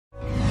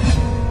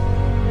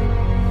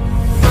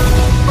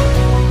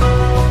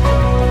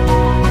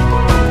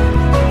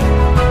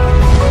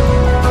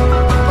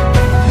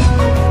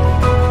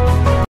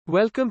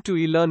Welcome to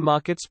eLearn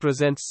Markets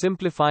presents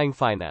Simplifying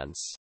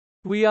Finance.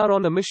 We are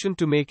on a mission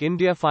to make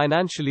India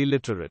financially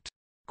literate.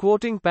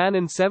 Quoting PAN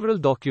in several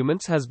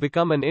documents has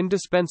become an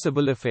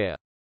indispensable affair.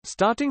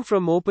 Starting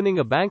from opening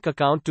a bank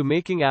account to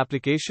making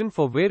application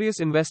for various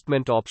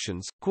investment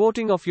options,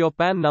 quoting of your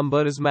PAN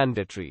number is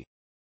mandatory.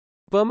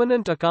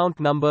 Permanent Account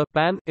Number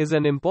 (PAN) is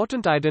an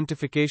important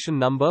identification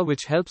number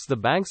which helps the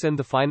banks and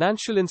the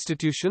financial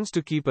institutions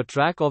to keep a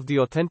track of the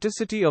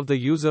authenticity of the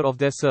user of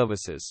their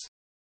services.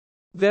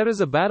 There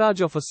is a barrage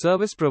of a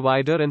service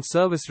provider and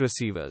service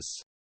receivers.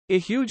 A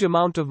huge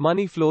amount of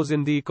money flows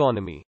in the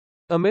economy.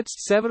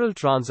 Amidst several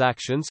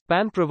transactions,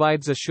 PAN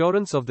provides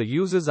assurance of the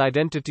user's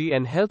identity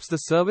and helps the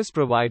service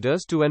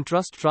providers to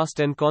entrust trust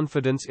and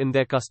confidence in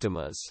their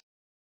customers.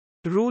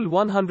 Rule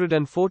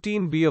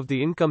 114B of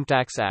the Income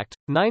Tax Act,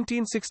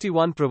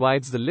 1961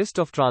 provides the list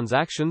of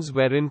transactions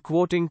wherein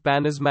quoting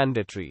PAN is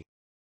mandatory.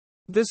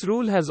 This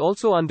rule has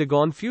also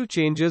undergone few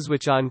changes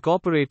which are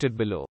incorporated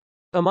below.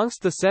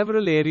 Amongst the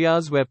several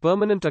areas where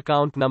permanent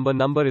account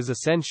number is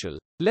essential,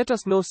 let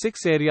us know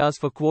 6 areas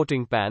for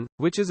quoting PAN,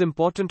 which is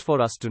important for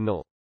us to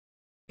know.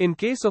 In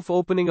case of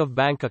opening of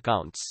bank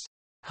accounts.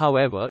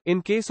 However,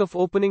 in case of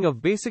opening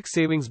of basic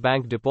savings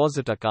bank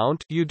deposit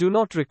account, you do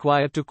not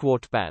require to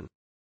quote PAN.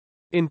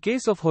 In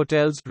case of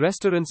hotels,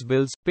 restaurants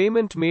bills,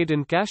 payment made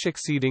in cash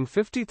exceeding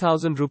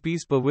 50,000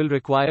 rupees per will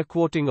require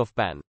quoting of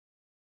PAN.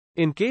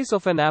 In case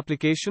of an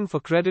application for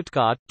credit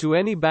card to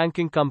any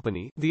banking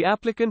company, the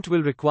applicant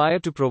will require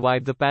to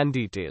provide the PAN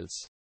details.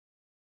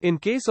 In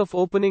case of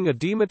opening a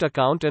demat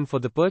account and for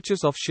the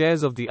purchase of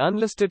shares of the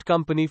unlisted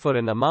company for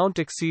an amount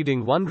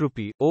exceeding 1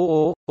 rupee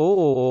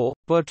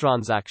per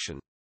transaction.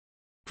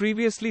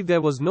 Previously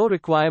there was no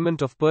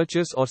requirement of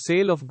purchase or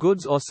sale of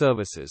goods or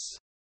services.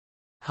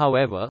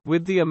 However,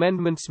 with the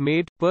amendments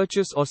made,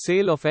 purchase or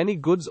sale of any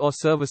goods or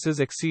services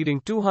exceeding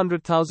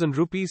 200,000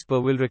 rupees per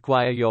will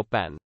require your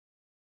PAN.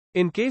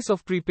 In case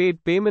of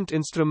prepaid payment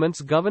instruments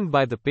governed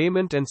by the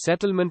Payment and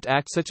Settlement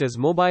Act such as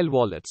mobile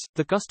wallets,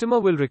 the customer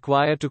will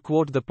require to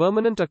quote the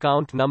permanent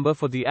account number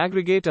for the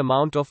aggregate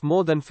amount of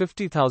more than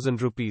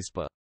 50,000 rupees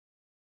per.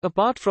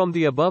 Apart from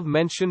the above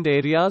mentioned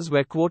areas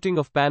where quoting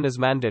of PAN is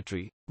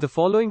mandatory, the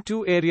following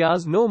 2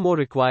 areas no more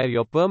require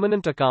your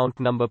permanent account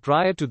number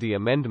prior to the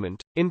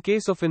amendment. In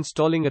case of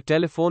installing a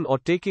telephone or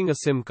taking a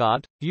SIM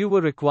card, you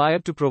were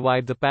required to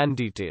provide the PAN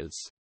details.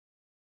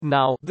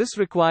 Now, this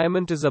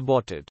requirement is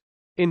aborted.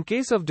 In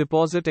case of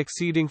deposit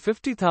exceeding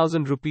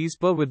 50,000 rupees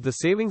per with the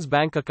savings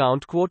bank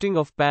account, quoting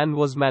of PAN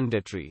was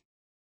mandatory.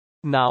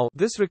 Now,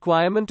 this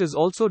requirement is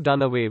also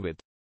done away with.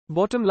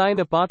 Bottom line,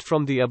 apart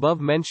from the above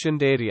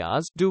mentioned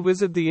areas, do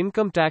visit the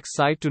income tax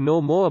site to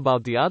know more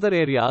about the other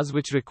areas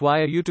which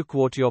require you to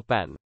quote your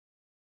PAN.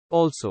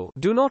 Also,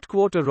 do not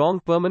quote a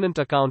wrong permanent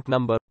account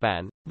number,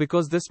 PAN,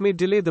 because this may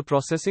delay the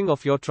processing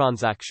of your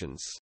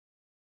transactions.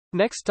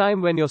 Next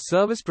time when your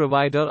service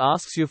provider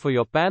asks you for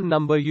your PAN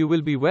number, you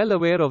will be well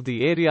aware of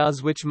the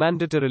areas which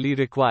mandatorily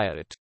require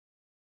it.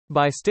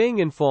 By staying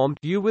informed,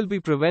 you will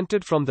be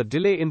prevented from the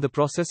delay in the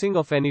processing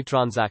of any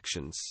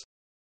transactions.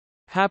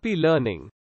 Happy learning.